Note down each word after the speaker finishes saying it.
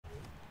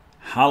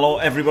Hello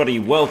everybody,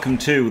 welcome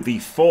to the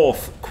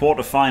fourth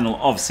quarter-final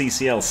of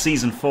CCL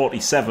Season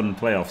 47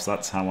 Playoffs.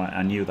 That's how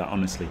I knew that,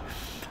 honestly.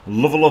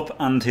 Lovellup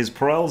and his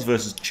Perels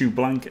versus Chou,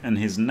 Blanc and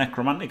his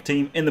Necromantic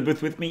team. In the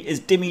booth with me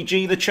is Dimmy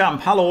Gee, the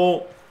champ.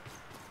 Hello!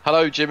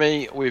 Hello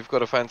Jimmy, we've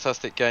got a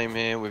fantastic game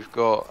here. We've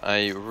got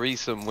a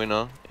recent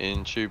winner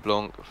in Chou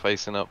Blanc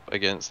facing up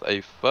against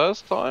a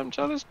first-time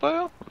Chalice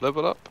player,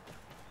 Lovellup,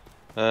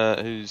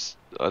 who's,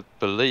 I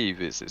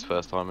believe it's his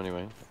first time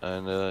anyway,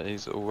 and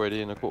he's already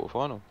in a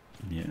quarter-final.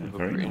 Yeah,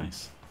 very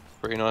nice.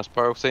 Pretty nice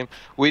Pro Elf team.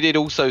 We did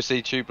also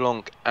see Chou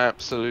Blanc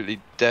absolutely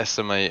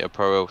decimate a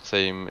Pro Elf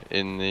team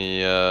in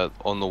the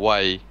on the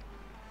way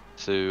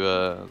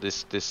to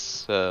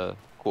this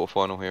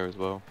quarter-final here as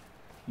well.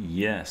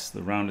 Yes,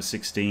 the round of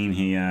 16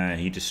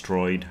 he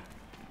destroyed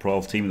a Pro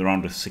Elf team. In the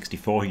round of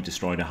 64 he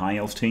destroyed a High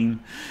Elf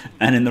team,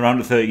 and in the round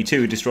of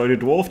 32 he destroyed a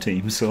Dwarf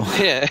team. So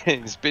yeah,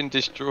 he's been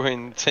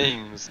destroying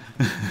teams,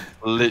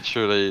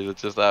 literally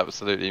just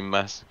absolutely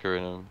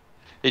massacring them.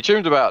 He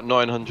trimmed about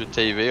 900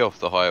 TV off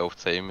the High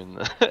Elf team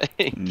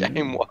in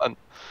game one.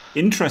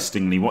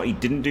 Interestingly, what he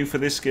didn't do for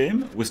this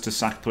game was to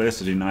sack players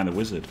to deny the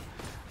wizard.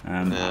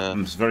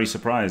 I'm very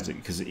surprised,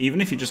 because even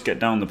if you just get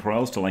down the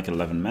Perels to like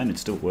 11 men, it's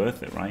still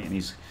worth it, right? And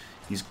he's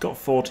got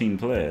 14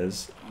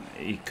 players.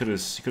 He could have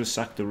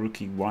sacked the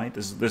rookie white.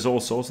 There's all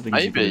sorts of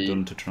things he could have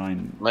done to try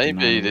and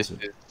maybe this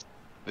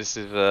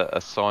is a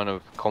sign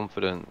of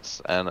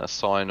confidence and a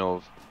sign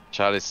of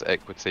Chalice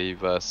equity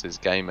versus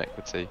game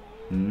equity.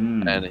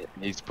 And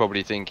he's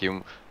probably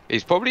thinking,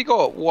 he's probably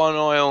got one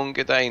eye on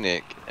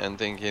Gdanik and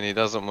thinking he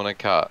doesn't want to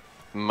cut.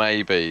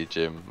 Maybe,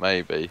 Jim,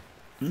 maybe.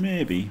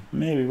 Maybe.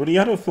 But he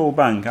had a full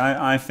bank.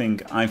 I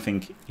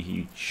think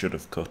he should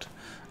have cut,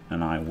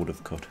 and I would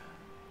have cut.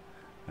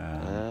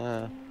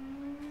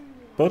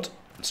 But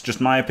it's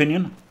just my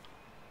opinion.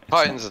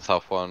 Cutting's a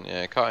tough one.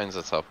 Yeah, cutting's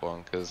a tough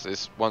one because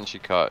it's once you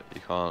cut,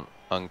 you can't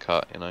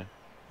uncut. You know.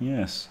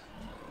 Yes.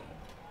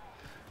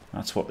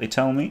 That's what they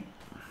tell me.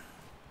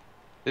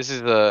 This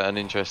is an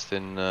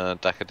interesting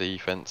Daka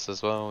defense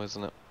as well,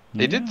 isn't it?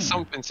 Yeah. He did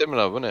something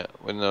similar, wasn't it?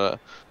 When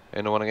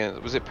in the one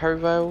against, was it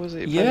Perivale? Was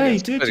it? Yeah, he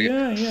did.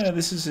 Yeah.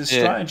 This is his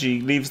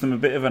strategy. Leaves them a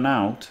bit of an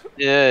out.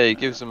 Yeah, he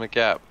gives them a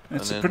gap.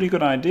 It's a pretty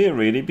good idea,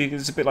 really,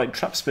 because it's a bit like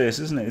trap space,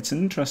 isn't it? It's an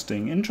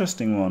interesting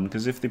one.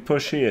 Because if they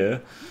push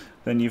here,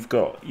 then you've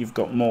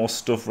got more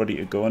stuff ready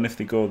to go, and if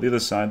they go the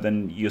other side,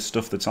 then your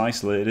stuff that's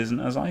isolated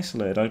isn't as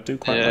isolated. I do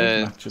quite like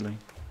it, actually.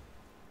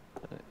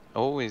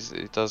 Oh, he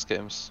does get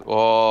him.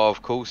 Oh,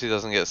 of course he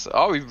doesn't get.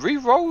 Oh, he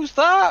re-rolls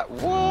that.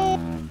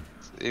 What?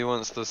 He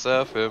wants to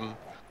surf him.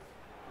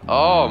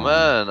 Oh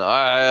man,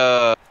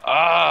 I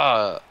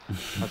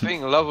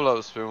think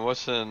Lovellup's been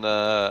watching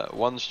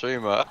one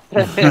streamer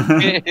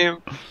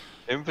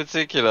in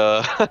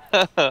particular.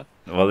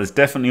 Well, there's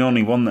definitely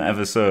only one that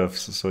ever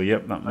surfs, so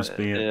yep, that must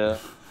be it. Yeah.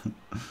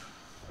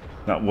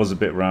 That was a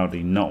bit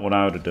rowdy. Not what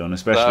I would have done,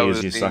 especially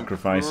as you're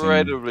sacrificing.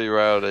 Incredibly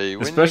rowdy.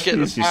 Especially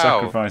as you're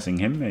sacrificing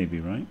him, maybe,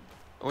 right?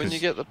 When you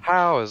get the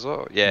power as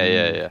well.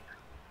 Yeah.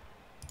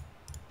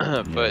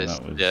 But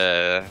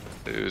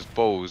it was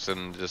balls,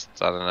 and just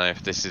I don't know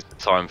if this is the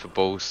time for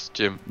balls,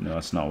 Jim. No,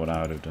 that's not what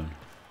I would have done.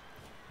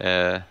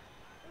 Yeah.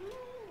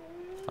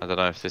 I don't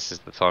know if this is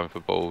the time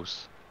for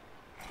balls.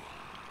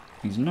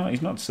 He's not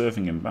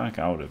surfing him back.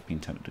 I would have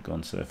been tempted to go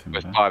and surf him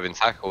back. It's 5 in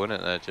tackle,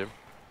 isn't it, there, Jim?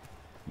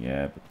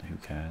 Yeah, but who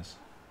cares?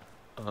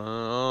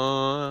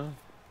 I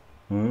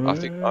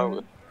think I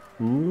would.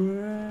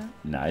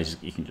 Nah,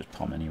 he can just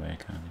palm anyway,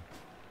 can't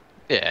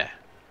he? Yeah.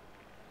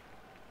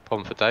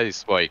 Palm for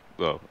days. Wait,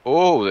 well.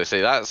 Oh, let's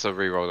see, that's a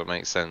reroll that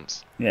makes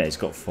sense. Yeah, he's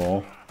got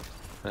 4.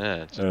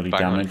 Yeah, early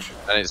damage.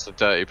 And it's a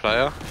dirty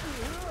player.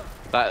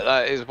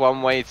 That is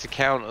one way to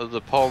counter the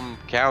palm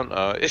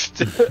counter. It's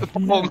to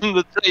palm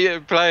the dirty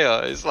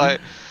player. It's like,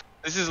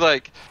 this is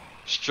like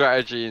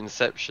strategy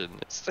inception.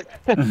 It's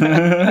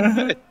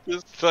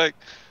just like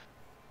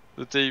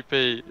the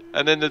DP,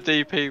 and then the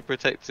DP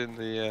protecting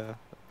the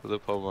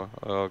palmer.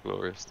 Oh,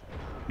 glorious!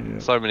 Yeah.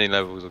 So many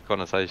levels of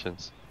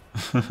connotations.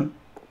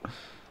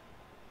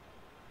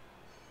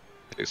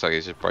 Looks like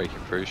he's just breaking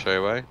through straight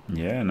away.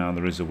 Yeah, now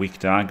there is a weak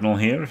diagonal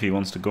here if he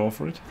wants to go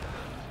for it.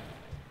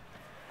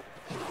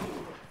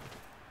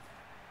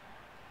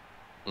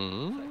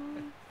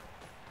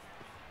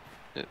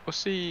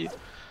 What's he?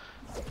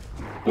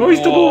 Oh, he's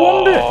double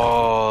wand it!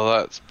 Oh,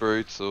 that's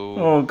brutal.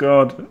 Oh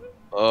god.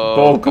 Oh,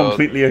 ball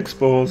completely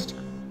exposed.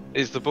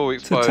 Is the ball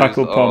exposed? To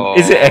tackle palm.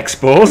 Is it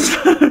exposed?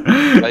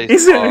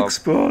 Is it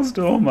exposed?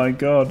 Oh my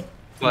god.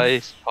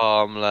 Place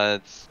palm,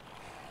 lads.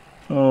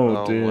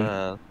 Oh dear.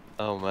 Man.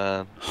 Oh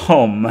man.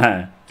 Oh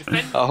man.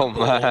 Oh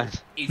man.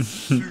 Is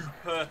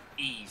super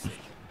easy.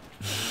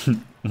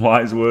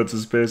 Wise words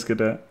of Space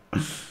Cadet.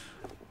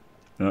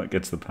 That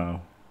gets the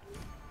pow.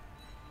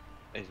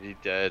 Is he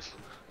dead?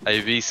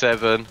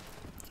 AV7.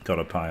 Got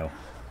a pile.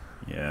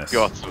 Yes.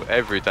 Got to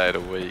every day of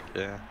the week,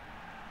 yeah.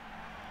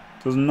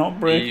 Does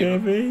not break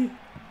AV?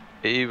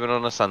 Even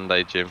on a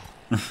Sunday, Jim.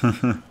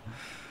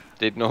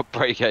 Did not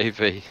break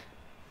AV.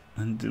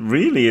 And it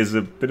really is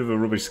a bit of a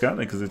rubbish scatter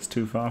because it's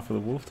too far for the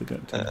wolf to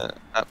get to.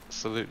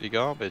 Absolutely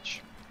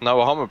garbage.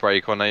 No armor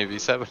break on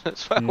AV7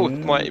 as well with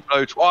Yeah. Mighty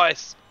Blow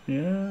twice.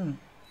 Yeah.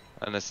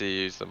 Unless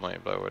he used the Mighty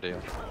Blow already.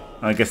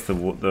 I guess the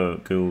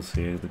ghoul's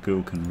here. The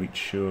ghoul can reach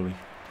surely.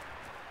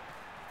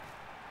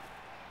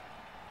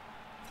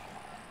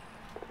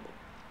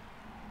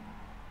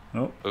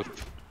 Oh,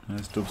 Oof.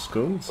 nice dub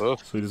skulls. Oof.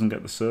 So he doesn't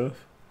get the surf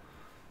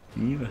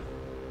either.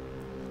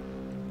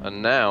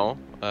 And now,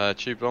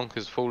 Chou Blanc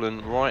has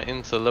fallen right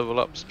into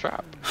Levelup's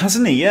trap.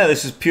 Hasn't he? Yeah,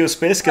 this is pure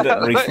space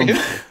cadetry from...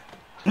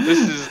 This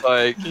is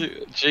like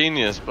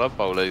genius Blood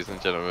Bowl, ladies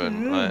and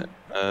gentlemen. Like,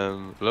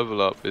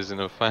 Lovellup is in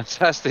a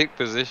fantastic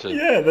position.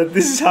 Yeah,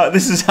 this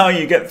is how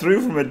you get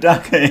through from a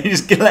Daka. You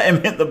just let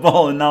him hit the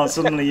ball, and now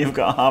suddenly you've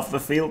got half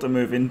the field to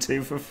move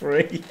into for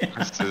free.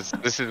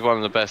 This is one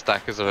of the best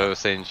Dakas I've ever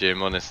seen,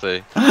 Jim.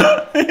 Honestly,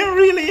 it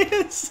really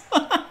is.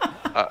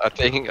 I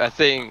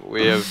think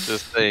we have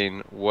just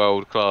seen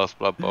world class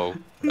Blood Bowl,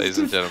 ladies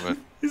and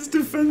gentlemen. His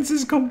defense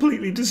is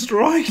completely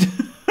destroyed.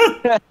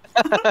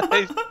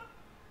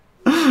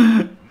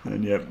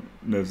 And yep,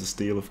 there's a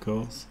steal, of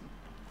course.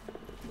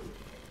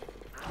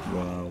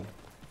 Wow,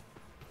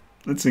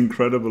 that's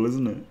incredible,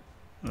 isn't it?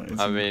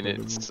 I mean,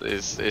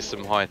 it's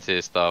some high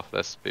tier stuff.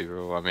 Let's be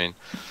real. I mean,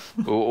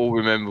 we'll all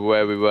remember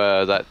where we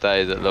were that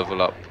day that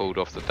Lovellup pulled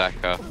off the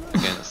Daka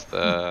against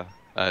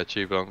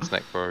Chou Blanc's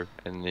Necro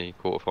in the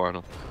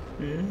quarterfinal.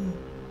 Yeah.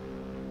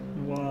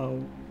 Wow.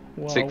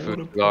 6th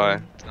of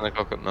July, 10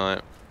 o'clock at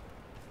night.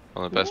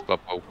 One of the best Blood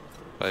Bowl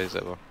plays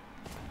ever.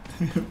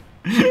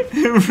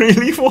 It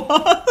really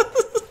was.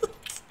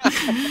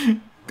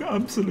 Got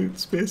absolute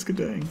space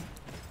cadetting.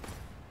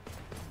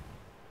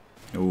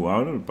 Oh, I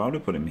would have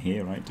put him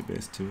here, right, to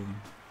base 2 of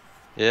them.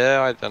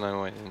 Yeah, I don't know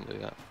why he didn't do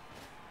that.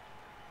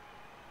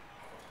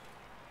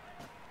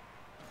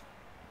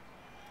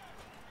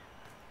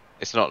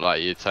 It's not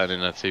like you're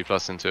turning a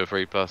 2+ into a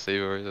 3+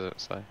 either, is it?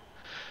 So.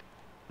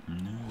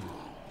 No.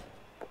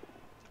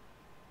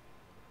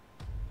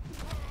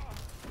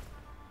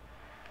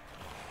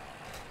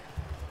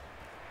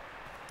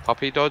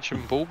 Puppy dodge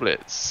and ball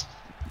blitz.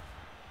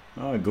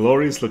 Oh,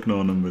 glorious look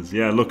no numbers.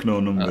 Yeah, look no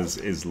numbers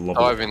is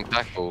lovely. Diving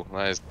tackle.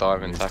 That is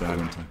diving tackle.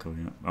 Diving tackle,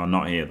 yeah. Oh,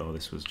 not here though.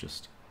 This was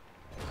just.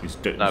 He was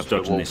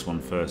dodging this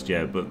one first,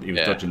 yeah, but he was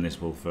dodging this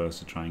wolf first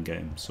to try and get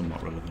him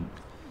somewhat relevant.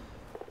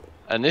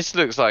 And this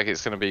looks like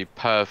it's going to be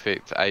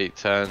perfect 8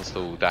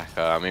 turnstile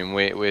Daka. I mean,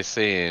 we're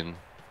seeing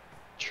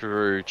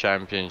true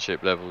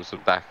championship levels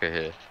of Daka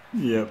here.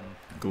 Yep,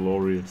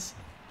 glorious.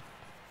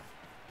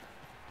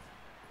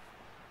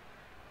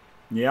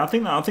 Yeah, I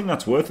think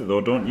that's worth it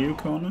though, don't you,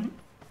 Corny?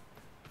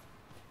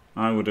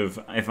 I would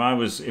have, if I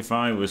was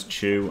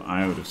Chou,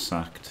 I would have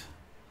sacked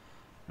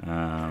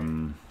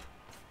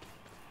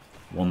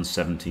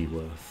 170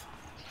 worth.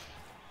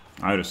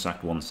 I would have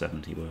sacked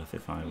 170 worth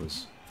if I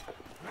was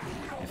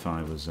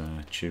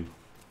Chou,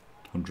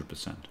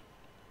 100%.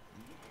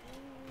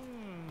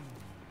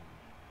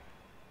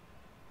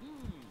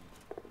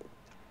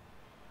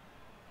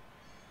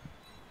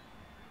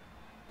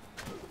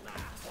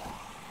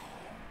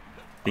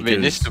 I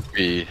mean, this could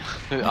be.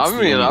 I'm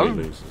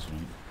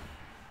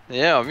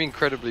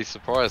incredibly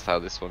surprised how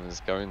this one is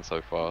going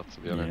so far, to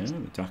be honest. Yeah,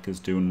 the Daka's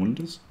doing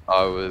wonders.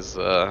 I was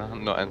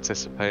not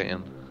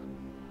anticipating.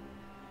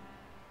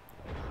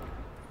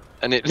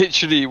 And it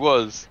literally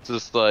was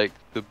just like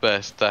the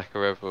best Daka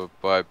ever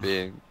by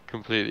being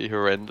completely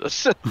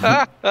horrendous.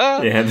 Yeah,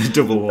 the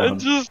double one. And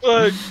just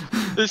like,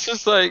 it's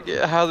just like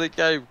how the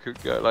game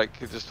could go, like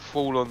could just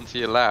fall onto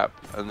your lap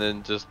and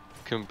then just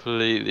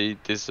completely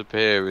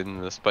disappear in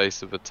the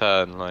space of a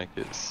turn. Like,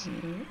 it's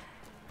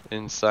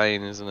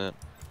insane, isn't it?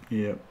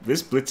 Yeah,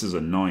 this blitz is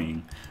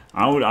annoying.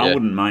 I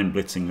wouldn't mind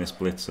blitzing this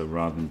blitzer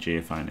rather than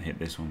GFI to hit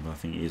this one, but I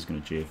think he is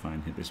going to GFI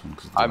and hit this one.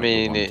 I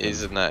mean, it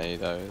is a natty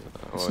though.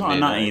 It's not a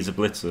natty, he's a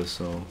blitzer,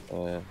 so.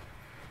 Yeah.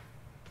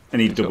 And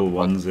he double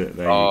ones it,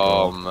 there you go.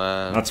 Oh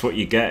man. That's what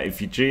you get.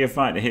 If you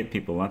GFI to hit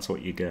people, that's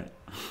what you get.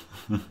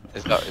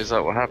 Is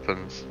that what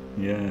happens?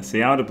 Yeah,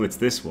 see, I would have blitzed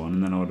this one,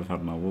 and then I would have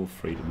had my wolf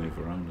free to move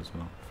around as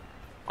well.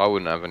 I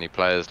wouldn't have any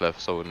players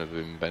left, so I wouldn't have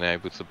even been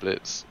able to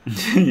blitz.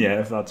 Yeah,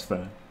 if that's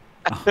fair.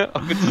 I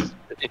would just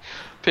be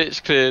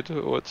pitch cleared,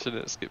 watching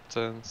it skip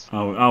turns.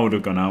 I would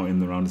have gone out in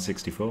the round of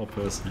 64,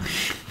 personally.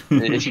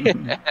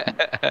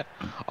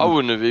 I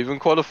wouldn't have even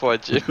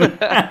qualified you.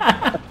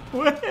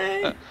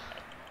 Wait.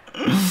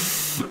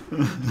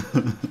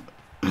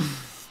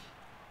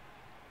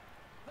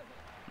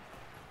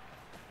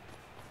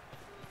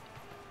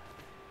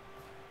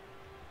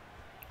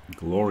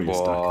 Glorious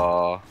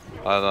Daka.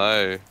 I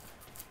know.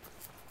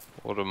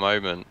 What a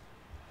moment.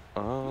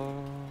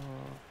 Oh.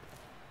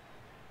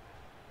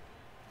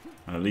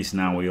 At least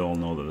now we all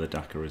know that the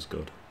Daka is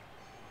good.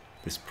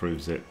 This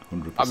proves it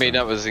 100%. I mean,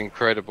 that was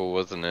incredible,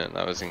 wasn't it?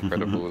 That was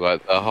incredible.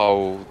 Like, the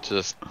whole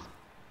just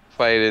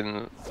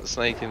failing,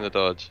 snaking the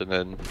dodge, and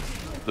then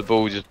the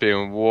ball just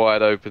being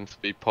wide open to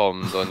be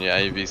palmed on your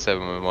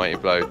AV7 with Mighty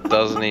Blow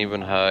doesn't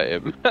even hurt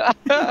him.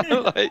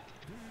 Like,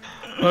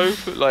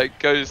 Both like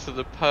goes to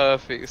the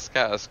perfect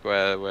scatter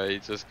square where he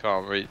just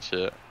can't reach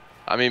it.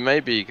 I mean,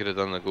 maybe he could have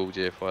done the Ghoul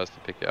GFYs to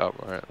pick it up,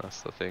 right?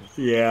 That's the thing.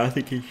 Yeah, I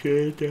think he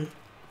should.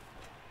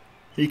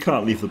 He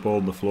can't leave the ball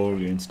on the floor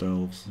against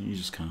elves. You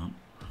just can't.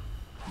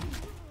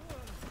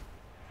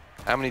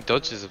 How many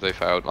dodges have they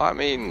failed? I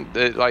mean,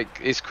 like,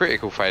 it's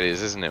critical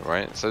failures, isn't it,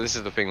 right? So this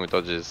is the thing with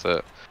dodges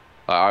that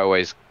I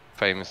always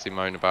famously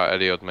moan about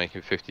Eliod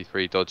making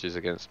 53 dodges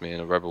against me in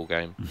a Rebel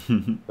game.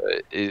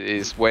 But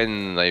it's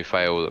when they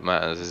fail that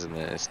matters, isn't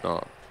it? It's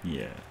not...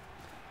 Yeah.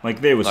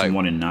 Like, there was some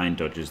 1 in 9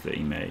 dodges that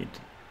he made.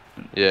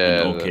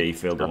 Yeah. And okay, he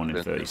failed the 1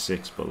 in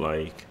 36, but,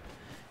 like,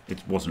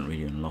 it wasn't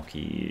really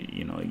unlucky.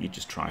 You know, you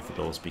just try for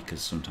those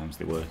because sometimes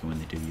they work, and when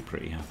they do, you're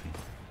pretty happy.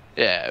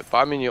 Yeah, but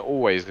I mean, you're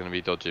always going to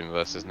be dodging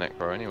versus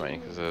Necro anyway,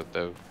 because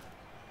they're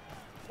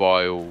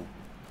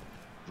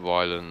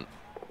violent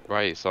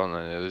race, aren't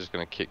they? They're just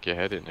going to kick your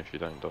head in if you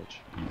don't dodge.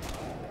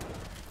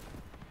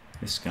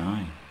 This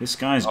guy's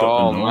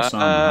got the Norse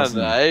armor,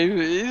 hasn't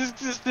he?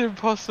 It's just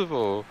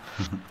impossible.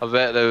 I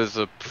bet there was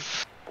a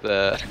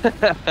there.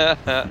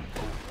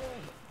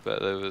 Bet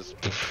there was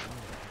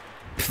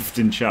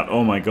in chat.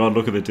 Oh my god,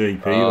 look at the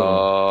DP though.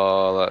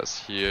 Oh,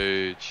 that's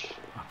huge.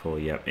 Apple,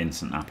 yep,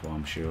 instant apple,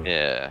 I'm sure.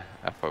 Yeah,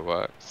 apple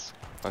works.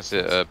 That's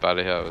it,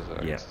 Ballyhill, is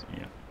it? Yeah,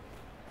 yeah.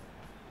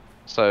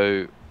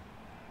 So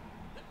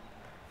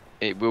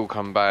it will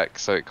come back,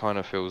 so it kind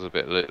of feels a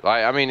bit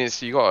like, I mean,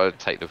 you got to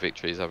take the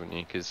victories, haven't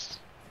you? Because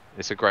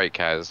it's a great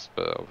Kaz,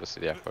 but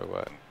obviously the Apo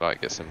work,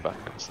 like, gets him back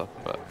and stuff.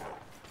 But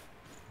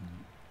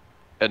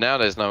and now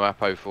there's no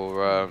Apo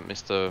for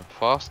Mr.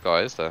 Fast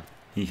Guy, is there?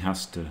 He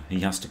has to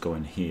go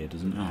in here,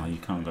 doesn't he? Oh, you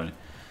can't go in.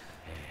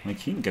 Like,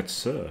 he can get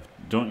served.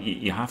 Don't you?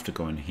 You have to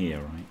go in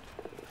here, right?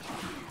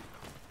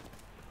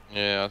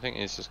 Yeah, I think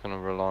he's just gonna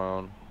rely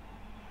on.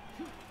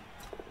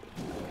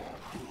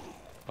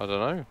 I don't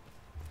know.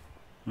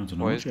 I don't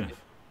know, Jeff.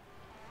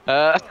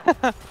 I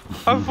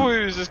thought he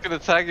was just gonna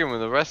tag him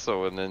with a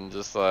wrestle and then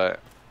just like.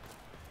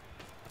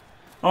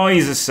 Oh,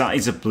 he's a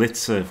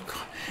blitzer.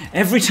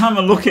 Every time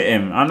I look at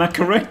him, and I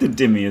corrected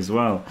Dimmy as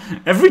well.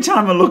 Every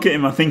time I look at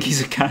him, I think he's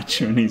a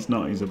catcher, and he's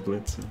not. He's a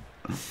blitzer.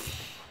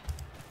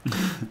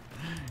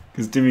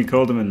 Because Dimmy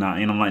called him a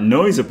natty, and I'm like,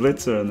 no, he's a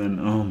blitzer, and then,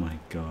 oh my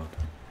god.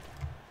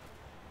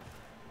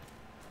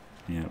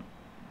 Yeah,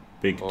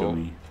 big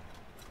dummy.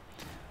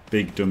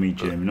 Big dummy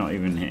Jim, not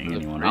even hitting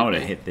anyone. I would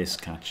have hit this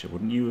catcher.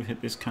 Wouldn't you have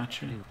hit this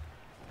catcher?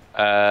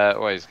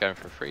 Well, he's going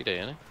for a 3D,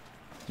 isn't he?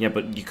 Yeah,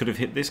 but you could have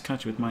hit this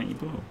catcher with Mighty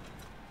Blow.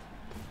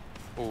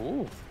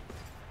 Ooh.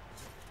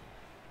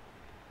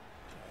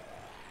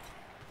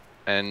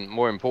 And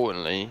more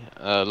importantly,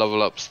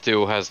 Lovellup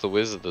still has the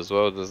wizard as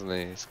well, doesn't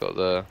he? He's got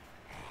the...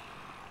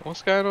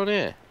 What's going on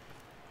here?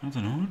 I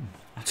don't know.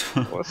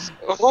 What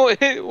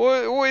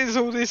is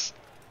all this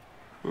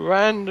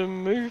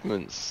random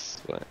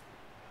movements? Like,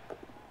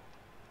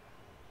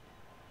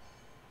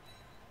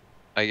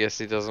 I guess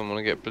he doesn't want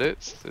to get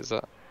blitzed, is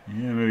that?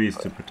 Yeah, maybe it's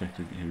to protect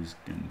who's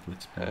getting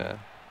blitzed. Yeah.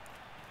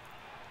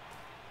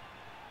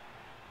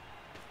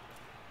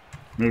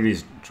 Maybe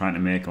he's trying to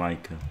make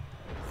like a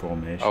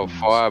formation. Oh,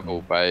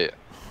 fireball bait.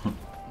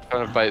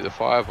 Trying to bait the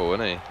fireball,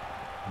 isn't he?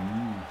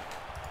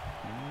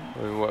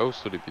 I mean, what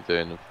else would he be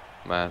doing,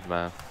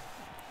 madman?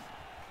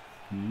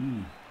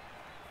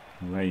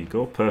 Well, there you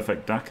go,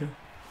 perfect Daka.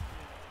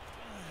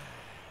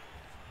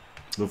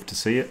 Love to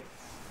see it.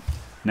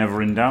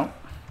 Never in doubt.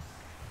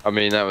 I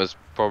mean, that was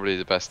probably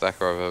the best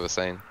Daka I've ever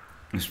seen.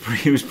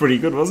 It was pretty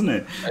good, wasn't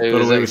it? It Got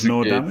was away with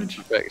no damage.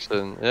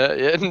 Perfection.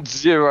 Yeah,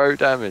 0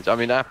 damage. I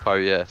mean, Apo,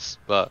 yes,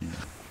 but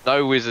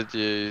no wizard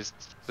used,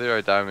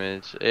 0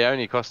 damage. It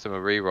only cost him a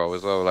reroll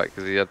as well, like,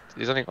 because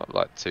he's only got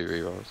like 2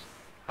 rerolls.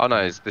 Oh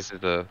no, this is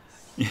the.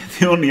 Yeah,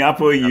 the only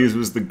Apo he used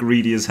was the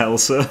greedy as hell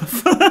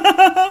surf.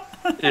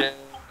 Yeah.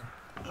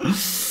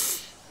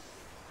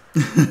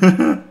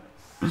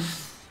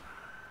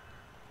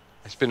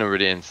 It's been a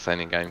really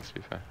entertaining game, to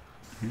be fair.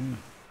 Yeah.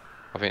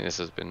 I think this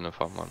has been a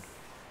fun one.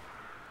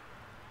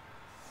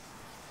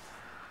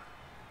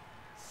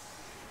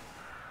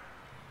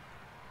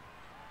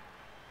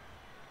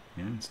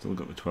 Yeah, still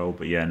got the 12,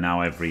 but yeah,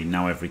 now every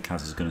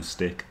Kaz is gonna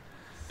stick.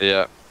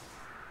 Yeah.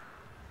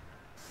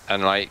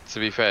 And like, to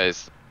be fair,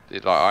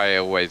 like, I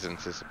always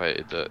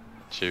anticipated that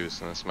Chou was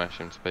gonna smash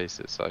him to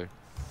pieces, so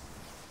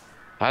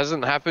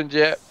hasn't happened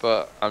yet.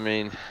 But I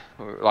mean,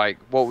 like,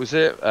 what was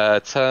it?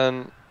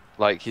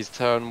 Like his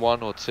turn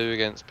 1 or 2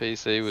 against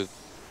PC was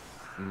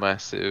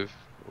massive.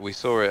 We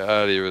saw it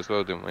earlier as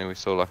well, didn't we? We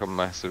saw like a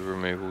massive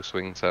removal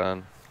swing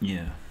turn.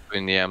 Yeah.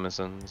 Between the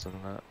Amazons and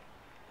that.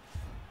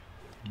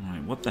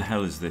 Right, what the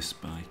hell is this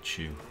by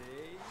Chou?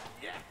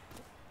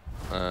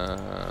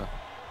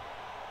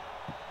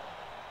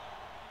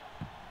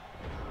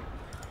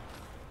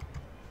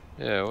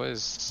 Yeah,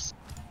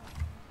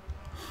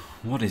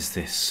 what is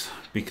this?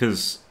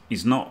 Because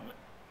he's not...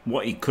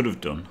 What he could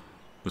have done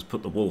was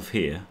put the wolf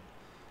here,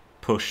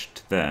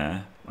 pushed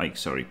there, like,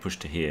 sorry,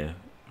 pushed to here,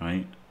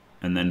 right?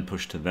 And then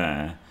pushed to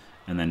there,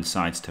 and then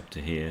sidestep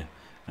to here,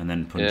 and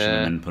then punch him,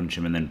 and then punch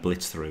him, and then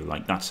blitz through.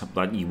 Like that's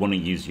like you want to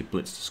use your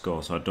blitz to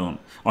score. So I don't.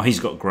 Oh, he's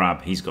got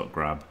grab. He's got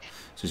grab.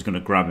 So he's going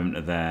to grab him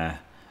to there,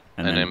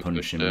 and then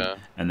punch him,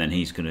 and then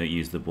he's going to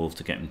use the wolf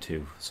to get him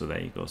too. So there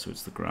you go. So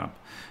it's the grab.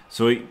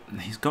 So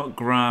he's got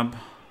grab,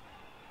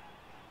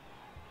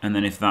 and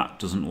then if that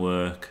doesn't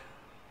work,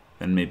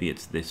 then maybe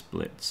it's this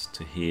blitz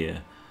to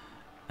here,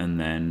 and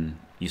then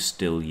you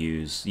still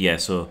use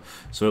So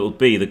it'll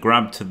be the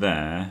grab to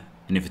there,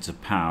 and if it's a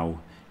POW,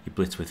 you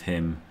blitz with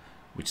him,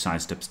 which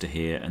sidesteps to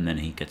here, and then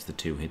he gets the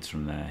 2 hits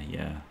from there.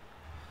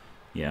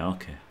 Yeah,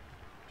 okay.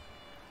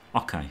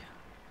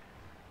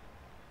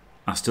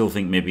 I still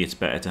think maybe it's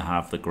better to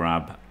have the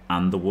grab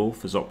and the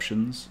wolf as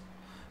options,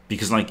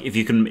 because like if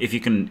you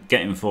can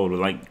get him forward,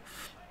 like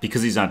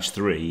because he's edge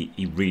 3,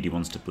 he really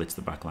wants to blitz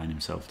the backline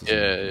himself, doesn't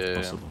he? If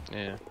possible.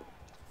 Yeah.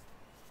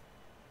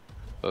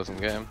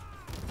 Doesn't get him.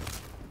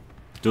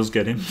 Does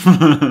get him.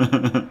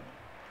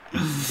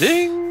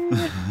 Ding!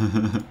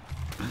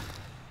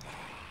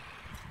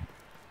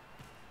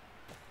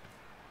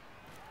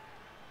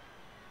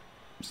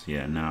 So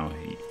yeah, now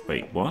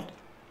wait, what?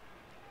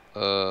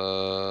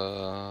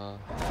 Oh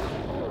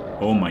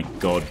my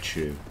god,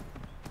 Chou.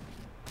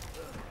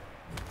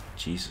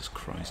 Jesus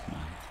Christ,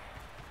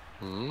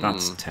 man.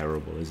 That's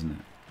terrible, isn't it?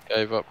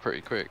 Gave up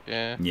pretty quick,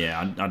 yeah.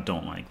 Yeah, I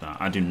don't like that.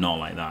 I do not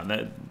like that.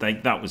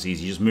 That was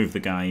easy. Just move the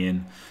guy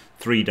in,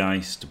 3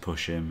 dice to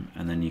push him,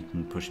 and then you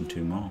can push him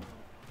 2 more.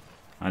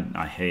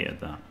 I hated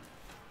that.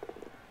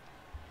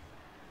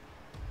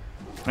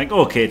 Like,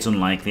 okay, it's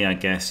unlikely, I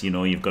guess. You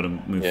know, you've got to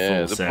move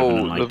full 7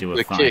 and like do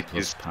a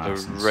 5+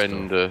 pass. The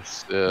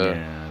horrendous.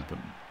 Yeah, but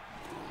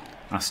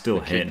I still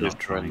hate not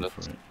trying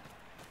for it.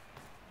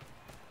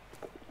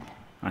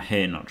 I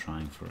hate not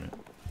trying for it.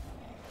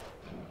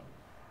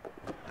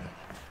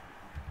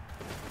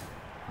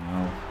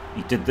 Well,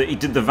 he did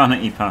the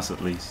vanity pass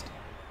at least.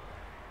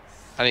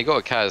 And he got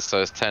a Kaz,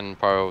 so it's 10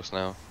 pearls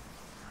now.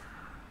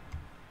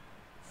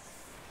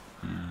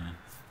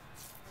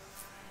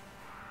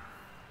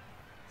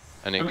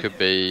 And it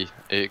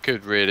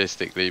could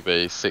realistically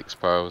be 6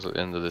 pearls at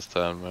the end of this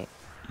turn, right?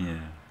 Yeah.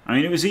 I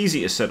mean, it was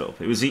easy to set up.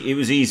 It was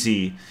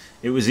easy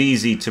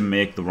to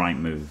make the right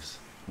moves,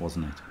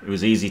 wasn't it? It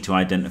was easy to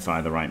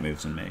identify the right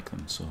moves and make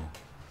them. So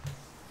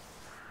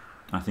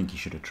I think he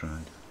should have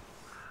tried.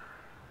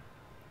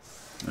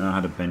 I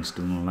had a bench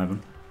still in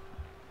 11.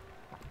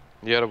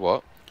 You had a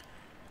what?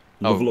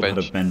 Lovellup had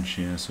a bench,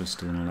 yeah, so it's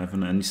still in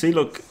 11. And you see,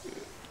 look,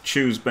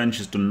 Chou's bench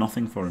has done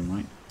nothing for him,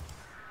 right?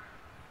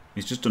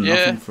 He's just done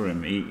nothing for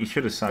him. He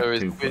should have sacked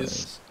 2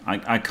 players.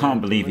 I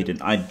can't believe he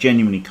didn't. I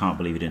genuinely can't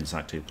believe he didn't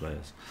sack 2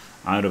 players.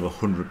 I would have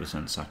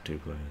 100% sacked 2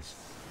 players.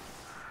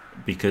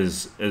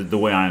 Because the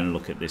way I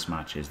look at this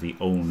match is the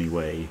only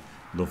way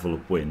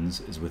Lovellup wins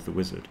is with the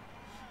wizard.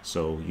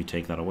 So you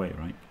take that away,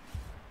 right?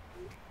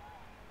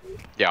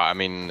 Yeah, I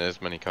mean,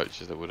 there's many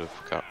coaches that would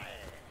have cut.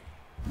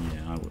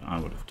 Yeah, I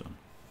would have done.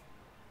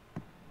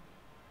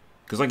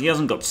 Because like he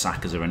hasn't got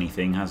sackers or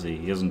anything, has he?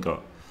 He hasn't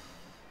got.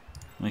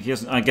 Like he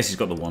hasn't. I guess he's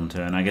got the 1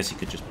 turn. I guess he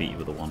could just beat you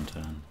with a 1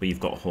 turn. But you've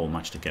got a whole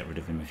match to get rid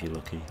of him if you're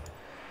lucky.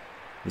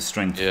 The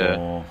strength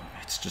 4,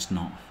 it's just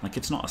not like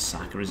it's not a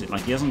sacker, is it?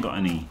 Like he hasn't got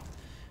any.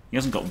 He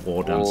hasn't got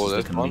war dancers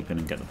that can leap in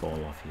and get the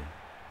ball off you.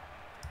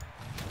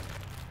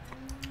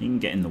 He can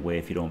get in the way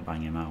if you don't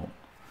bang him out.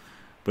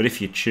 But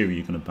if you Chou,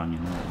 you're gonna bang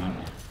him out,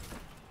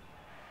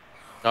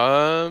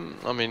 aren't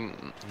you? I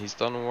mean, he's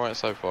done alright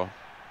so far.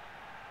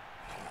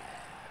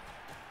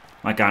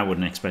 Like I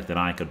wouldn't expect that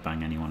I could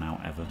bang anyone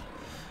out ever.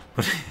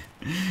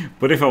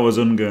 But if I was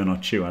Ungern or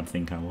Chou, I'd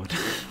think I would.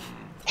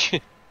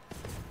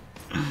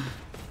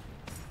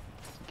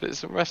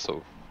 Blitz and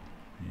wrestle.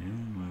 Yeah,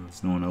 well,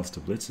 there's no one else to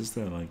blitz, is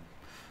there? Like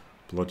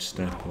bludge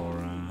step or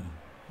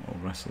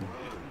wrestle.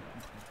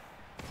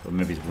 But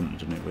maybe he wouldn't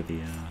have done it with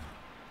the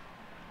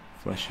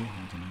fleshy.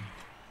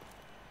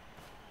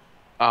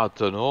 I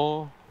don't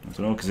know.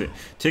 Because it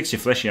takes your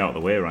fleshy out of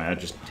the way, right? I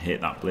just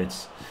hate that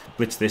blitz.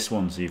 Blitz this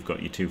one, so you've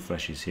got your 2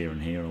 fleshies here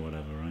and here or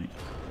whatever, right?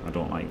 I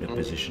don't like the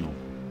positional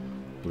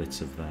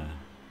blitz of there.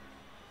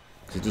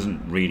 Because it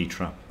doesn't really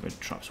trap, it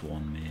traps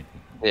 1 maybe.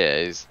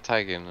 Yeah, he's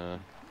tagging. I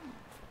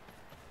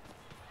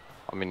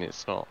mean,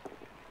 it's not.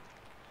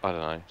 I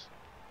don't know.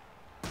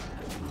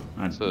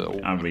 I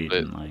really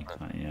didn't like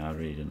that. Yeah, I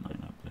really didn't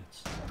like that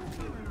blitz.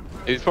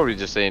 He was probably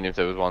just seeing if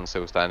there was one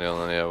still standing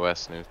on the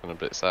OS and he was going to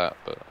blitz that,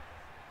 but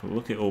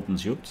look, it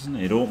opens you up, doesn't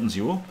it? It opens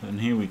you up, and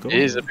here we go. It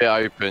is a bit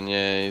open,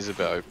 yeah, he's a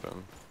bit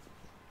open.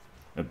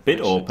 A bit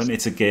open?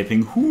 It's a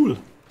gaping hole.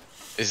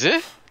 Is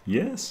it?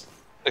 Yes.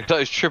 Look at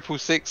those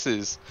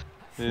 666s.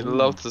 You'd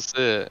love to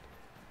see it.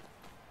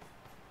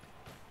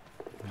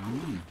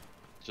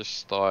 Just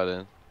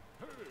styling.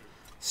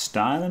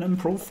 Styling and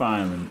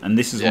profiling. And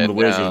this is one of the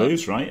ways you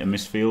lose, right? A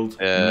misfield,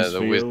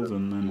 the wizard,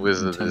 and then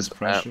wizard intense is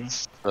pressure.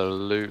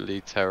 Absolutely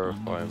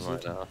terrifying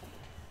right now.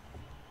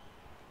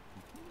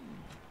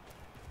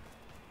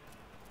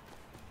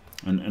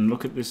 And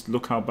look at this.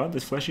 Look how bad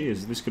this fleshy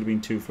is. This could have been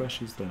 2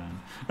 fleshies there.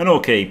 And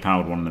okay, he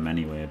powered one of them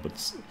anyway.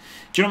 But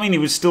do you know what I mean? He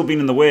was still being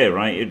in the way,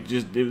 right?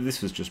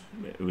 This was just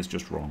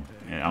wrong.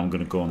 Yeah, I'm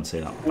gonna go and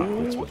say that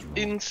backwards was wrong.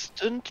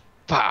 Instant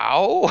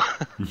pow.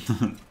 He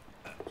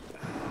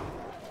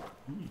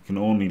can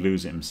only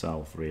lose it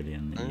himself, really,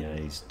 and yeah,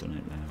 he's done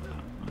it there with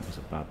that. That was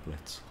a bad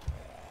blitz.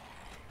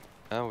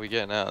 How are we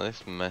getting out of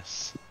this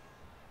mess?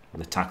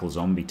 The tackle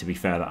zombie. To be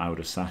fair, that I would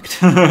have sacked.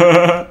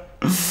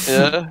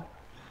 Yeah.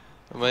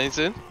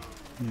 Amazing.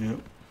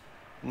 Yep.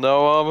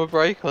 No armor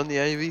break on the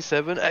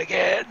AV7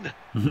 again.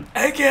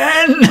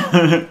 Again.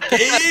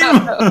 Game.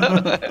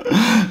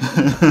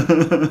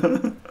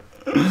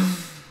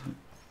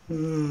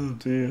 Oh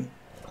dear.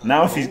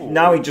 Now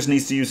he just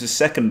needs to use his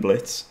second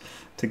blitz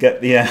to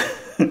get the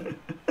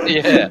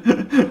yeah.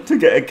 to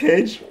get a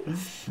cage.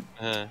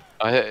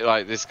 I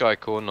like this guy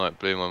Corn Knight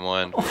blew my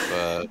mind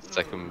with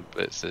second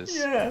blitzes.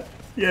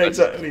 Yeah,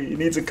 exactly. He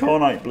needs a Corn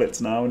Knight blitz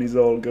now, and he's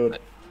all good.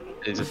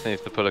 He just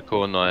needs to pull a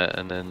Corn Knight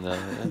and then.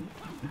 Yeah.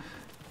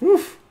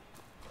 Woof.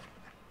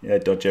 Yeah,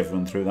 dodge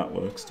everyone through. That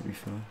works. To be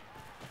fair.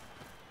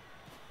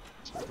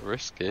 It's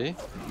risky.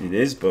 It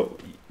is, but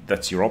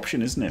that's your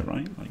option, isn't it?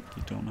 Right? Like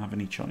you don't have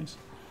any choice.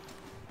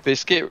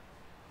 Biscuit.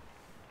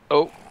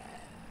 Oh.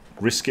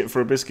 Risk it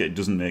for a biscuit. It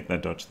doesn't make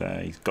that dodge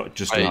there. He's got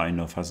just not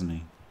enough, hasn't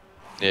he?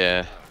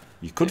 Yeah.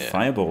 You could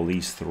fireball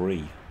these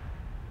 3.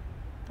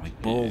 Like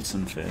bolts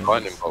and things.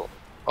 Lightning bolt.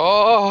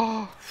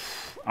 Oh!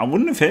 I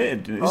wouldn't have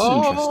hated. This is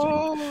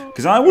interesting.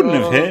 Because I wouldn't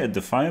have hated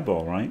the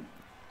fireball, right?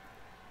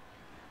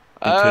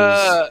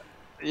 Because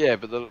yeah,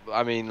 but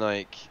I mean,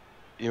 like,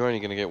 you're only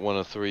going to get 1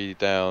 or 3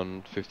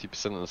 down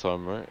 50% of the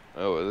time, right?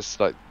 Oh, it's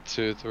like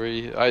 2 or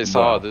 3. It's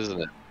hard,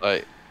 isn't it?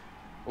 Like,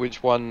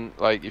 which one?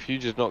 Like, if you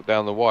just knock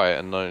down the white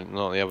and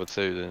not the other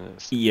 2, then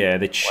it's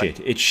that's shit.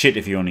 It's shit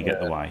if you only get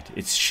the white.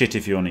 It's shit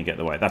if you only get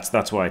the white.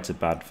 That's why it's a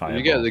bad fireball.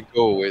 If you get the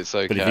ghoul, it's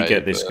okay. But if you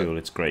get this ghoul,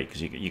 it's great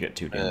because you get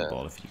 2D on the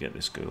ball if you get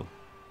this ghoul.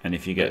 And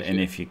if you get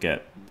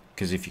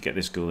because if you get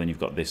this ghoul, then you've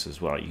got this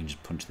as well. You can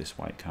just punch this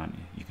white, can't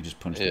you? You can just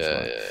punch this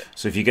white. Yeah.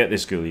 So if you get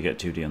this ghoul, you get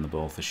 2D on the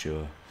ball for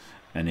sure.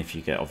 And if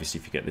you get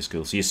this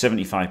ghoul, so you're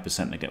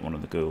 75% to get one of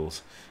the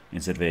ghouls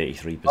instead of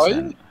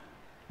 83%.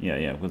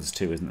 Yeah. Well, there's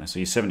 2, isn't there? So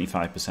you're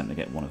 75% to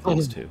get one of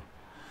those 2,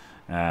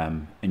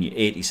 and you're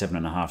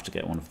 87.5 to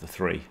get one of the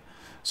 3.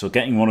 So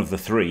getting one of the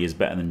 3 is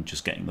better than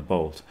just getting the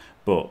bolt.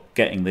 But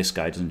getting this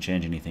guy doesn't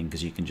change anything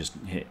because you can just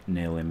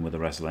nail him with a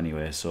wrestle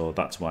anyway. So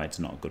that's why it's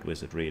not a good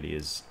wizard, really.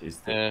 Is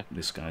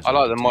this guy's? I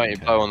like the mighty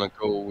blow on the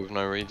ghoul with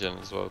no regen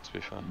as well. To be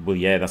fair. Well,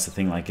 yeah, that's the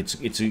thing. Like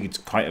it's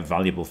quite a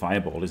valuable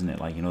fireball, isn't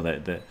it? Like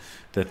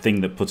the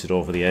thing that puts it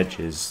over the edge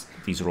is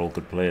these are all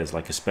good players.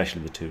 Like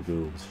especially the 2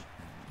 ghouls.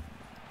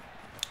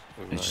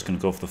 He's just going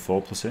to go for the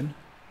 4+ in.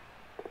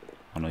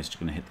 Oh no, he's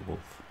just going to hit the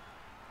wolf.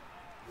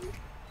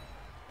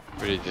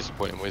 Really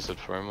disappointing wizard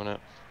for him, wasn't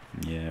it?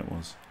 Yeah, it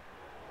was.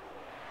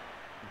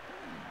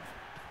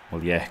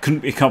 Well, yeah,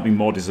 it can't be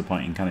more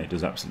disappointing, can it? It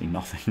does absolutely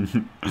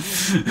nothing.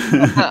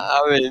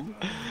 I mean,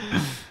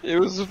 it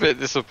was a bit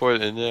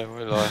disappointing, yeah.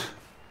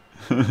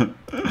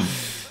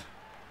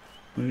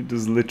 It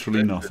does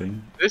literally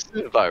nothing. This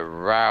is like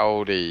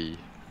rowdy.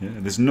 Yeah,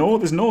 there's no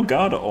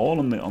guard at all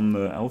on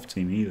the elf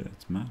team either.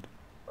 It's mad.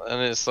 And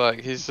it's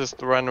like he's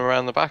just ran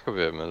around the back of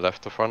him and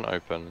left the front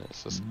open.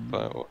 It's just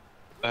like, what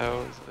the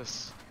hell is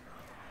this?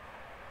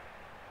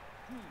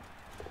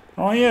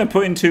 Oh yeah,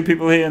 putting 2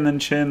 people here and then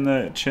chain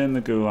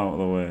the ghoul out of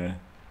the way.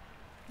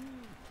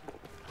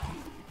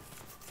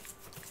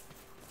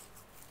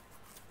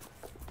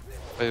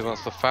 He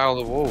wants to foul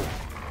the wall.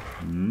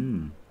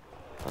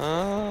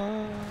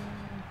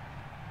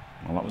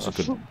 Well,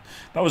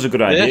 that was a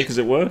good idea because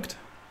it worked.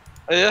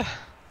 Yeah.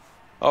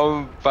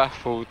 I'm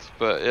baffled,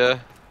 but yeah.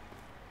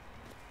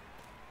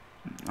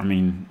 I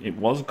mean, it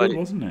was good,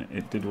 wasn't it?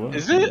 It did work.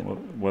 Is it?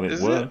 Well, it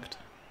worked.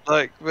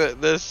 Like,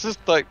 but there's just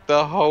like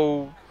the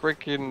whole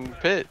freaking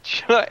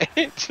pitch. Like,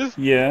 it just.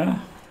 Yeah.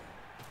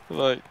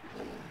 Like.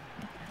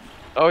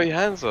 Oh, he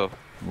hands off.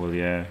 Well,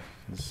 yeah.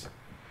 He's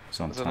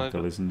on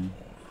tackle, isn't he?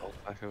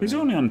 He's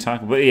only on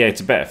tackle, but yeah,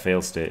 it's a better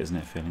fail state, isn't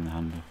it? Failing the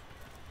handoff.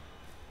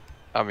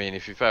 I mean,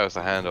 if he fails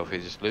the handoff, he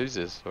just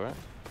loses, right?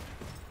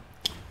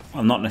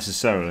 Well, not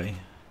necessarily.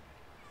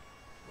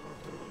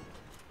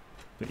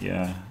 But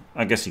yeah,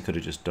 I guess he could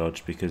have just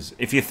dodged, because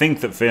if you think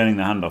that failing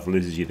the handoff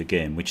loses you the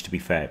game, which to be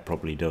fair, it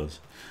probably does,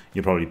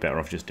 you're probably better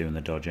off just doing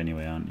the dodge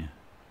anyway, aren't you?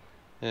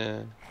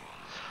 Yeah.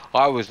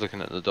 I was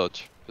looking at the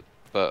dodge,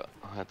 but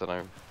I don't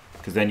know.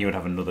 Because then you would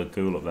have another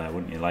ghoul up there,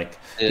 wouldn't you? Like,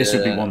 this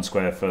would be one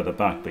square further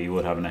back, but you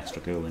would have an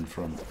extra ghoul in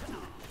front.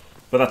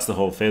 But that's the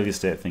whole failure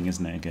state thing,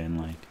 isn't it? Again,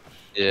 like,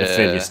 the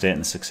failure state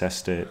and the success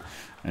state.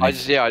 And I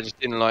just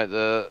didn't like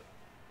the.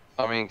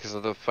 I mean, because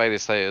the failure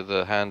state of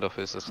the handoff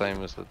is the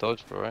same as the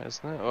dodge, right?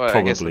 Isn't it? Well, probably,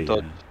 I guess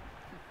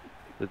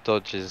the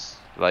dodge is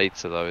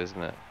later, though,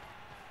 isn't it?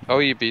 Oh,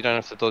 but you don't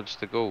have to dodge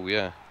the ghoul.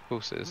 Yeah, of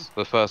course it is.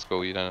 The first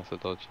ghoul you don't have to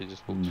dodge. You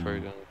just walk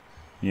through. Don't you?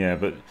 Yeah,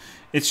 but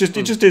it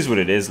just is what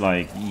it is.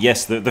 Like,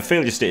 yes, the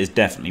failure state is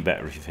definitely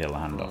better if you fail the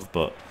handoff,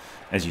 but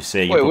as you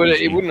say, well,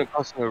 it wouldn't have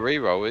cost him a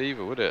reroll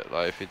either, would it?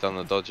 Like if he'd done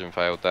the dodge and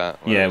failed that.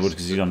 Yeah, it would,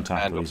 because he's on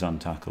tackle. He's on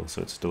tackle,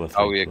 so it's still a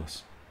 3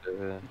 plus.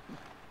 Yeah.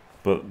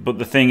 But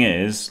the thing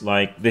is,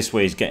 like, this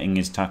way he's getting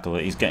his tackle,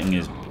 he's getting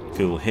his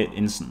ghoul hit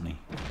instantly,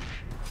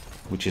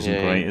 which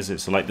isn't great, is it?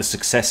 So like the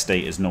success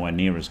state is nowhere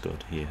near as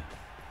good here.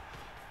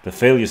 The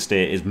failure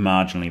state is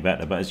marginally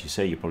better, but as you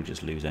say, you probably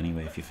just lose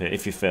anyway. If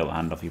you fail the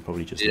handoff, you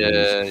probably just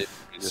lose.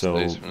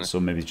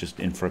 So maybe just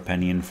in for a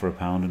penny, in for a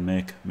pound, and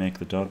make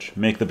the dodge,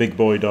 make the big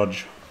boy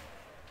dodge.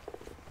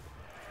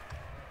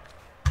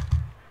 I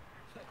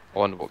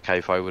wonder what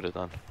KFO would have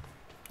done.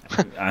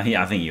 I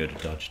think you would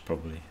have dodged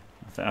probably.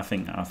 I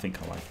think I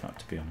like that,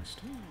 to be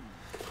honest.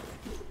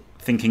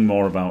 Thinking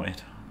more about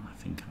it, I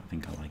think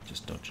I like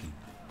just dodging,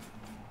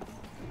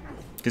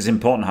 because it's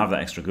important to have that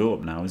extra go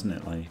up now, isn't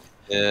it? Like.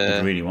 Yeah.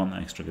 I really want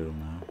that extra goal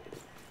now.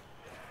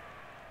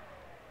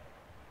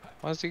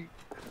 Why is he?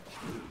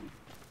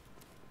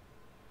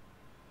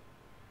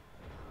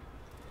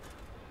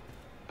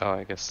 Oh,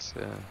 I guess.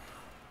 Yeah.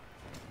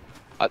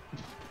 I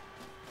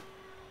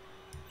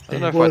don't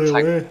know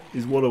if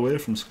he's one away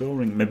from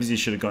scoring. Maybe he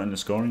should have got in the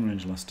scoring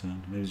range last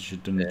time. Maybe he should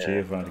have done the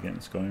GFI to get in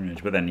the scoring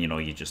range. But then, you know,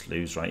 you just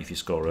lose, right? If you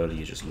score early,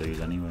 you just lose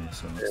anyway.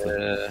 So that's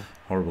the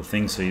horrible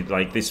thing. So,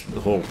 like,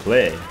 the whole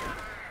play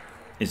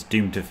is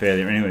doomed to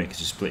failure anyway, because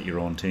you split your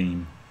own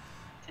team.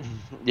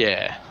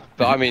 Yeah,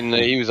 but I mean,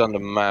 he was under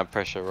mad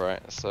pressure,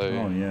 right? So.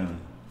 Oh yeah.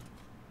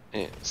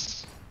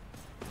 It's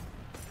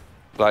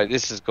like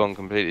this has gone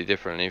completely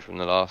differently from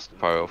the last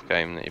Pro Elf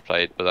game that he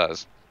played, but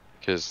that's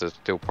because there's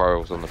still Pro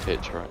Elves on the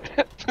pitch, right?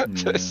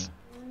 Yeah.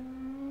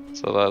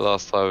 So that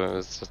last time it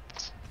was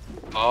just.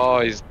 Oh,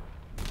 he's.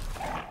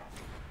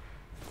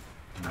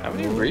 How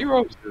many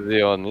rerolls is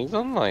he on? He's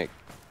on like.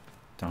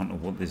 Don't know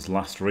what his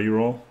last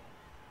reroll.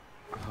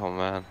 Oh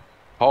man.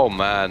 Oh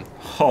man.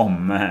 Oh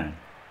man.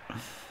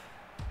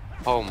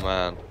 Oh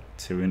man.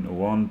 2 into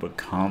 1, but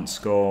can't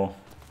score.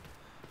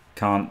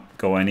 Can't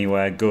go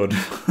anywhere good.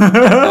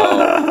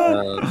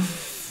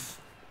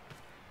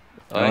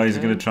 Oh, he's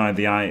going to try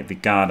the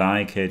guard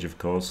eye cage, of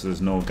course. So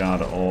there's no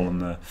guard at all in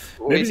the.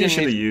 Maybe he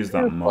should have used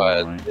that more.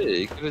 Right?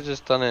 He could have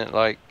just done it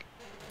like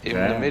in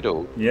the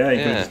middle. Yeah, he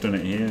could have just done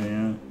it here.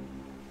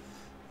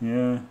 Yeah.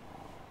 Yeah.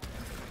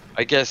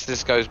 I guess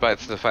this goes back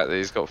to the fact that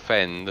he's got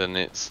fend, and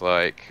it's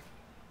like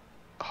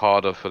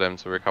harder for them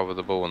to recover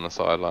the ball on the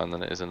sideline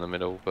than it is in the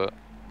middle. But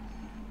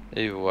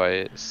either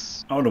way,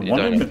 it's. I would have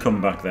wanted him to come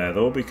back there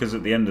though, because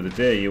at the end of the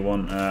day, you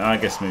want. I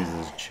guess maybe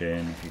there's a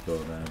chain if you go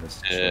there.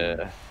 There's a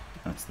chain.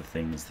 That's the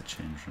thing, is the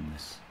chain from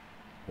this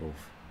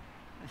wolf.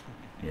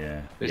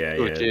 Yeah,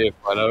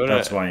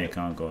 That's why you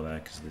can't go there,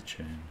 because of the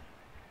chain.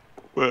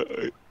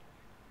 Wait.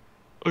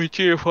 Oh,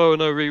 GFI with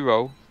no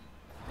reroll.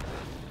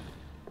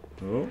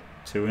 Oh.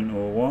 2 into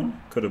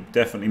 1. Could have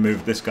definitely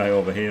moved this guy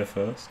over here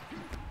first.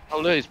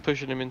 Oh look, he's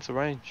pushing him into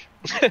range.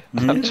 Yeah,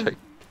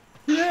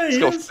 he's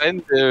got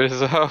fend here as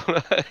well.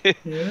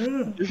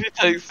 Yeah. If he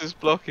takes this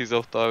block, he's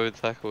off diving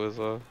tackle as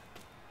well.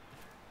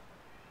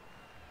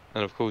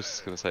 And of course,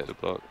 he's going to take the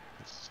block.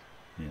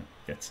 Yeah,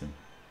 gets him.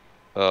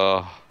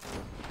 Oh.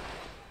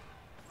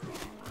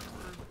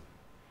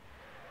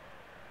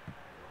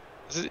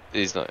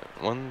 He's not.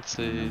 1,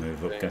 2.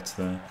 Move up, gets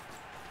there.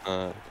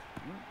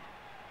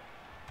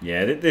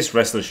 Yeah, this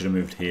wrestler should have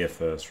moved here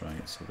first,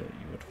 right? So that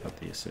you would have had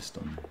the assist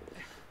on.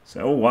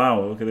 So, oh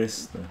wow, look at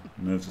this. The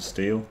nerves of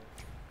steel.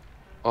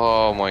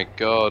 Oh my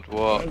god,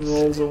 what?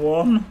 Rolls a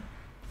 1.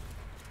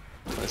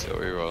 Let's go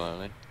reroll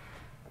only.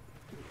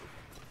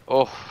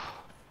 Oh.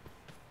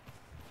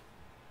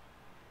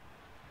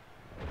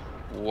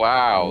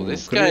 Wow,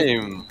 this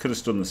game. Could have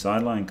stood on the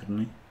sideline, couldn't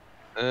he?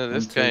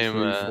 This 1, 2, game.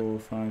 3, 4,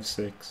 5,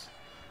 6.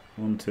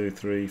 1, 2,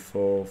 3,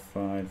 4,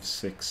 5,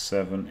 6,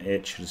 7,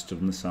 8. Should have stood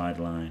on the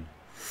sideline.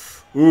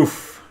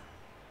 Oof.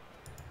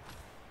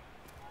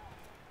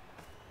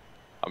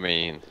 I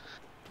mean,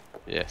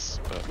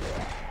 yes, but.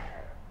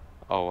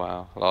 Oh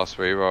wow, last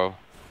reroll.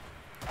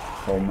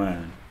 Oh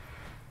man.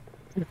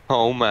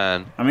 Oh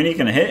man. I mean, he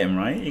can hit him,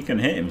 right? He can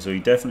hit him, so he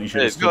definitely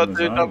should have stood on the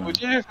sideline. Double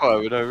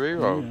GFI with no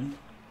reroll.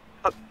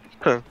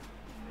 Yeah.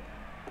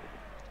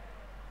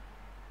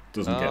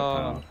 Doesn't get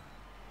powered.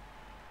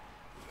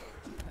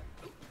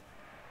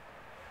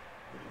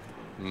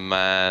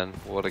 Man,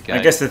 what a game!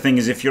 I guess the thing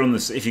is, if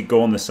you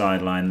go on the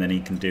sideline, then he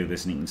can do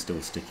this, and he can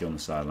still stick you on the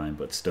sideline,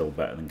 but it's still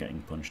better than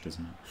getting punched,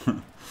 isn't it?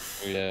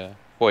 Yeah.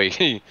 Boy,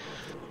 he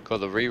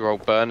got the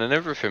reroll burn and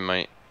everything,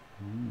 mate.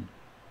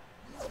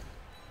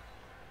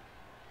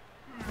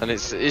 And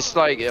it's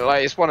like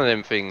it's one of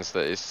them things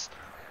that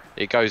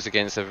it goes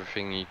against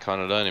everything you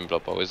kind of learn in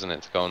Blood Bowl, isn't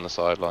it? To go on the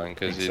sideline,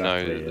 because you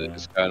know that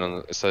it's going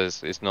on. So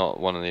it's not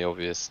one of the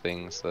obvious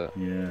things that.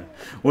 Yeah.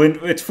 Well,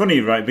 it's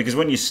funny, right? Because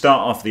when you start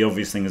off, the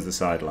obvious thing is the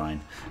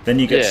sideline. Then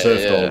you get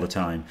surfed all the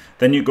time.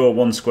 Then you go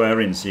 1 square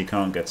in, so you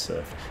can't get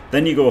surfed.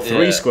 Then you go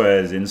 3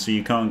 squares in, so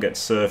you can't get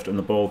surfed, and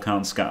the ball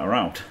can't scatter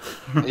out.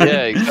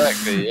 Yeah,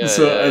 exactly. Yeah.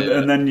 So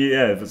and then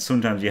but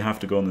sometimes you have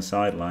to go on the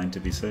sideline to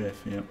be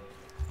safe. Yeah.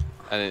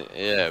 And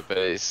yeah, but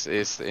it's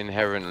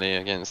inherently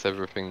against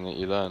everything that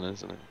you learn,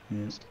 isn't it?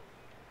 Yeah.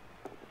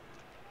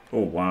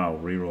 Oh wow,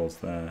 rerolls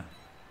there.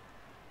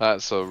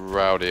 That's a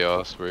rowdy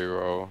ass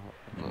reroll.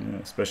 Yeah,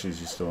 especially as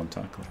you're still on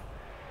tackle.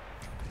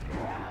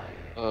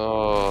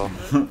 Oh.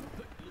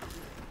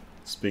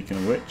 Speaking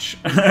of which,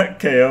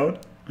 KO'd.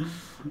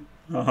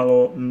 Oh,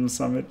 hello,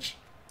 sandwich.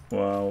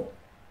 Wow.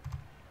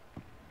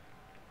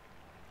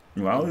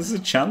 Well, there's a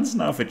chance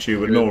now for Chou,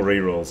 but no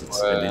rerolls.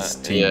 It's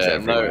teams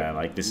everywhere.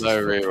 Like this no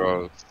is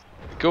rerolls.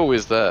 The goal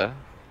is there,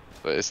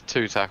 but it's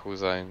 2 tackle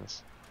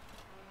zones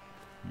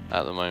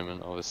at the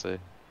moment, obviously.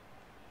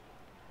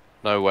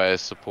 No way of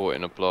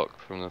supporting a block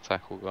from the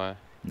tackle guy.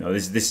 No,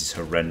 this is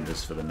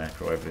horrendous for the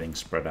Necro. Everything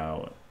spread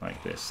out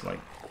like this. Like,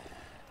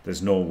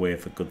 there's no way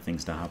for good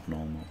things to happen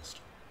almost.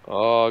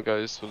 Oh,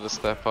 goes for the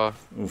stepper.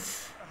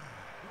 Oof.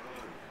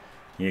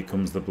 Here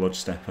comes the blood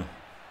stepper.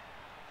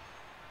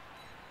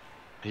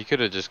 He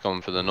could have just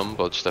gone for the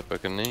non-blood stepper,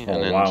 couldn't he? Oh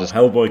and then wow, just...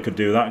 Hellboy could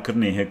do that,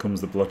 couldn't he? Here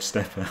comes the blood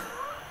stepper.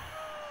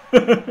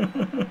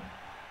 That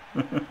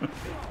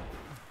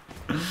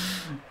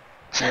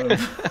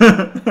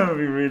would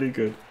be really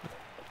good.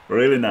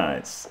 Really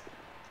nice.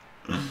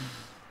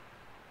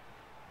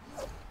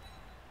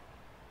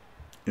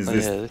 Is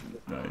this...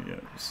 yeah,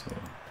 so...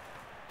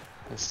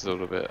 This is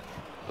all a bit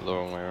the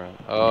wrong way around.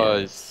 Oh,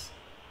 yeah, it's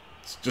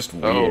just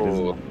weird,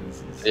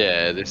 isn't it?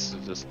 Yeah, this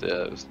is just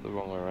it's the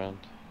wrong way around.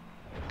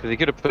 Because he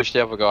could have pushed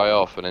the other guy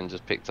off and then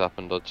just picked up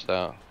and dodged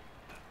out.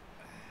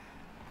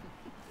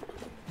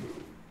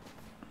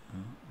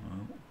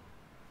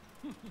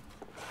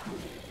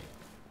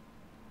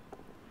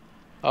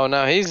 Oh,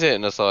 now he's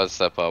hitting a side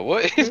stepper.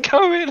 What is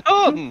going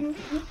on?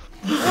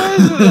 Why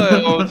is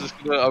it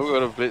like, I'm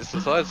gonna blitz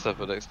the side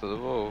stepper next to the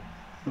ball.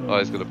 Oh,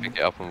 he's gonna pick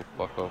it up and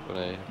fuck off, and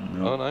he.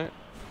 No. Oh no.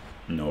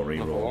 No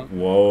reroll.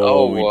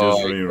 Whoa, he does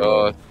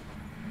reroll.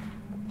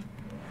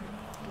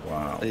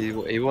 Wow.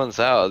 He wants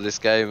out of this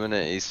game,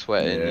 innit? He's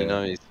sweating. Yeah. You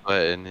know, he's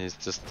sweating. He's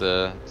just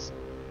no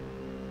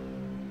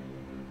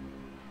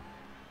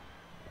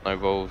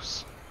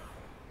balls.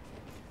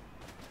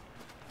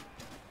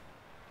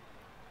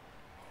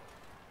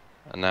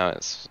 And now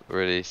it's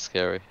really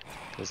scary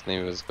because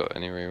neither's got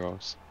any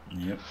rerolls.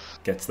 Yep.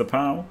 Gets the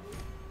pow.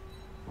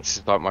 This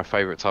is like my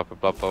favourite type of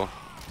blood bowl.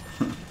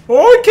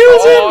 Oh, he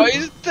kills him! Oh,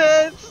 he's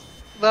dead!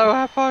 No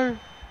Happo.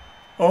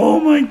 Oh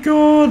my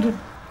god!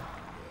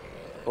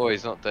 Oh,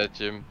 he's not dead,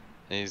 Jim.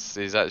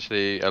 He's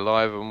actually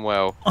alive and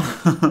well.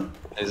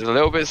 He's a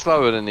little bit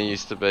slower than he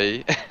used to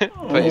be,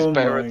 but he's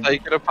better at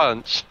taking a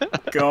punch.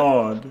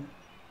 God.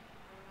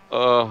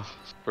 Oh,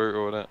 it's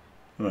brutal, isn't it?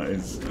 That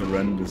is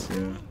horrendous,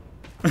 yeah.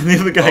 And the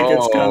other guy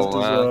gets cast as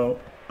well.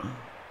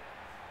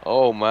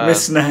 Oh man.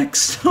 Miss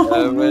next.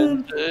 Oh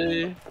man.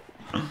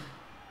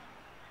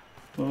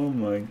 Oh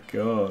my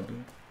god.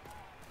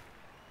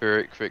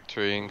 Pyrrhic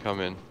victory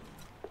incoming.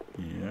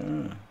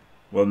 Yeah.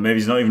 Well, maybe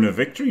it's not even a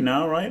victory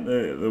now, right?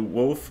 The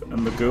wolf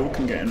and the ghoul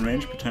can get in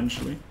range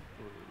potentially.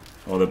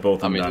 Or they're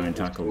both on diving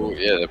tackle.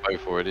 Yeah, they're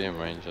both already in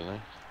range,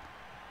 aren't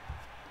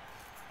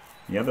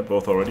they? Yeah, they're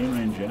both already in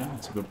range, yeah.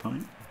 That's a good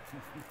point.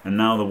 And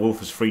now the wolf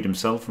has freed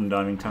himself from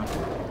diving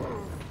tackle.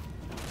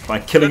 By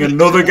killing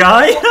another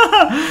guy.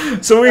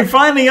 So we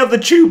finally have the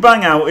Chou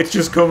bang out. It's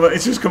just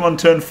come on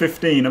turn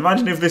 15.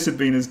 Imagine if this had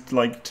been as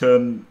like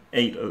turn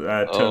 8,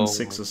 turn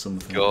 6 or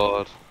something.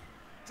 God.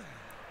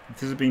 If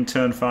this had been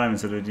turn 5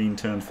 instead of being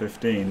turn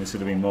 15, this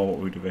would have been more what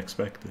we'd have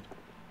expected.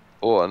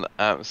 What an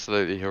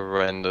absolutely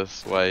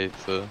horrendous way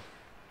to.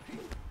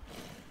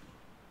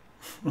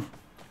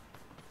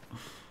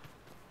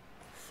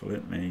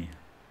 Flip me.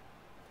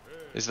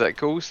 Is that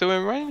ghoul still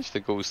in range? The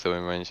ghoul's still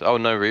in range. Oh,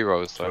 no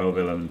rerolls. 12,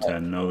 11,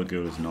 10. No, the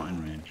ghoul is not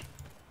in range.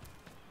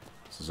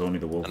 This is only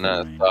the wolf in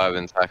range. And dive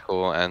and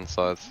tackle and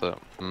sidestep.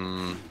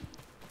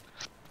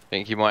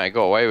 Think you might have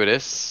got away with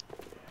this.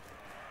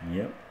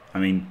 Yep. I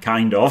mean,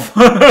 kind of.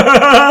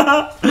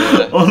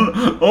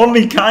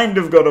 Only kind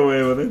of got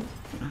away with it.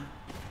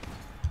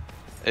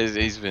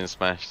 He's been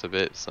smashed to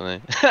bits,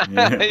 hasn't he?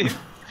 Yeah.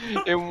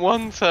 In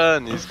one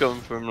turn, he's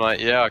gone from like,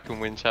 yeah, I can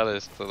win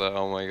Chalice to like,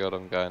 oh my god,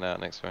 I'm going out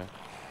next round.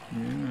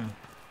 Yeah.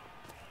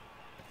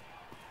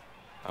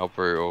 How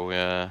brutal,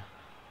 yeah.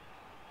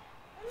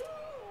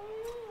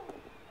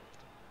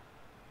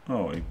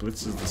 Oh, he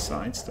blitzes the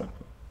sidestep.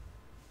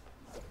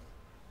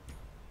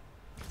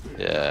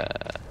 Yeah.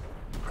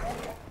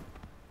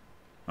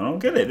 I don't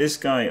get it. This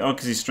guy, oh,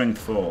 because he's strength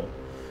 4.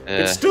 Yeah.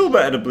 It's still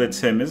better to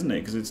blitz him, isn't it?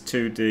 Because it's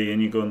 2D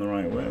and you're going the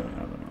right way. I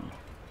don't know.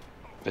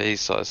 But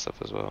he's sidestep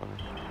as well.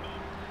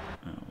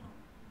 Oh.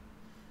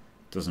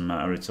 Doesn't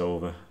matter. It's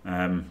over.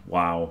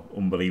 Wow,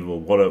 unbelievable!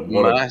 What a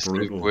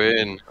brutal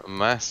win! A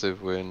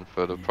massive win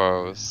for the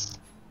pros,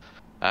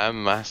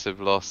 and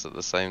massive loss at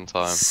the same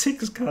time.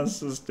 6 casts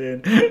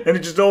sustained, and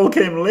it just all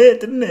came late,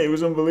 didn't it? It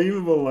was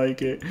unbelievable.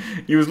 Like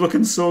he was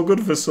looking so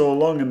good for so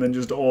long, and then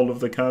just all of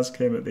the casts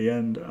came at the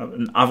end.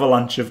 An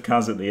avalanche of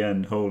casts at the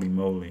end. Holy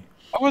moly!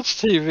 How much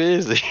TV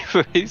is he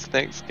for his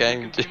next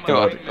game?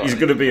 He's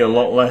going to be a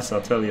lot less,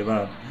 I'll tell you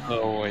that.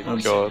 Oh my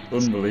That's god!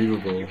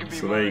 Unbelievable.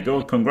 So there you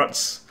go.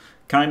 Congrats.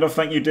 Kind of,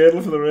 thank you,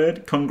 Dadle, for the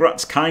raid.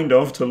 Congrats, kind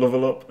of, to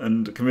Lovellup,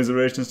 and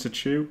commiserations to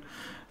Chou.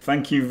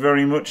 Thank you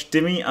very much,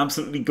 Dimmy.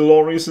 Absolutely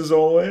glorious as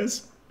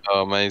always.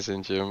 Oh,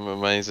 amazing, Jim.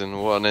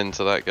 Amazing. What an end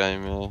to that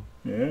game, yeah.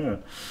 Yeah.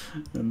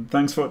 And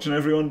thanks for watching,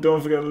 everyone.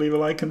 Don't forget to leave a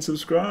like and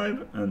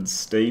subscribe, and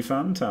stay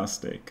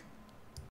fantastic.